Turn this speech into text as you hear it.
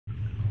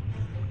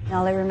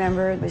All I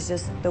remember was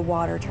just the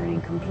water turning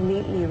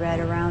completely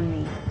red around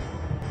me.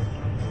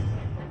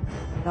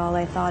 All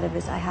I thought of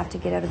is, I have to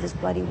get out of this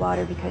bloody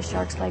water because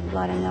sharks like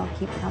blood and they'll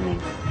keep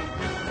coming.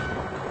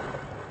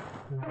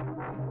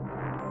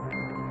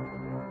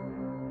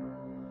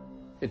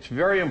 It's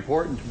very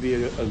important to be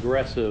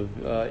aggressive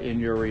in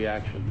your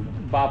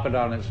reaction. Bop it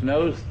on its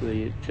nose,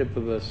 the tip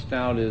of the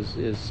snout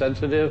is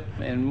sensitive,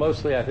 and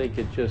mostly I think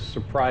it just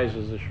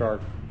surprises the shark.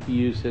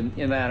 Use an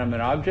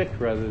inanimate object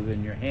rather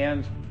than your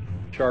hands.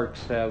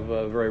 Sharks have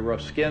a very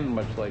rough skin,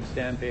 much like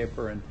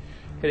sandpaper, and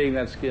hitting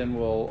that skin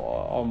will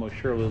almost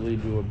surely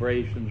lead to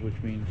abrasions,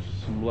 which means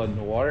some blood in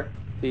the water.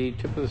 The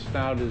tip of the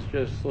snout is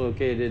just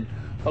located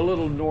a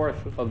little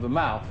north of the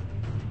mouth.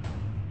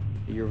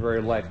 You're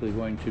very likely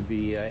going to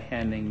be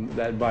handing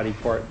that body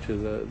part to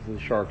the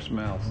shark's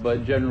mouth.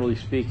 But generally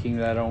speaking,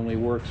 that only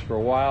works for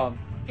a while.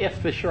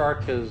 If the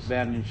shark has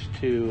managed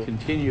to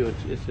continue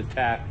its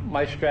attack,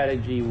 my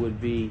strategy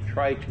would be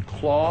try to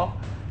claw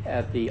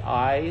at the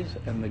eyes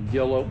and the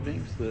gill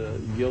openings, the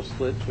gill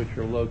slits, which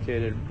are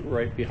located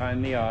right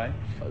behind the eye.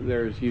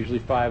 There's usually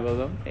 5 of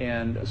them,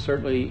 and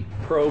certainly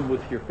probe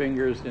with your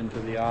fingers into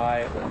the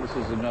eye. This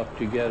is enough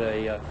to get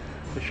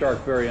the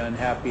shark very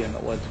unhappy, and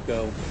it lets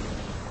go.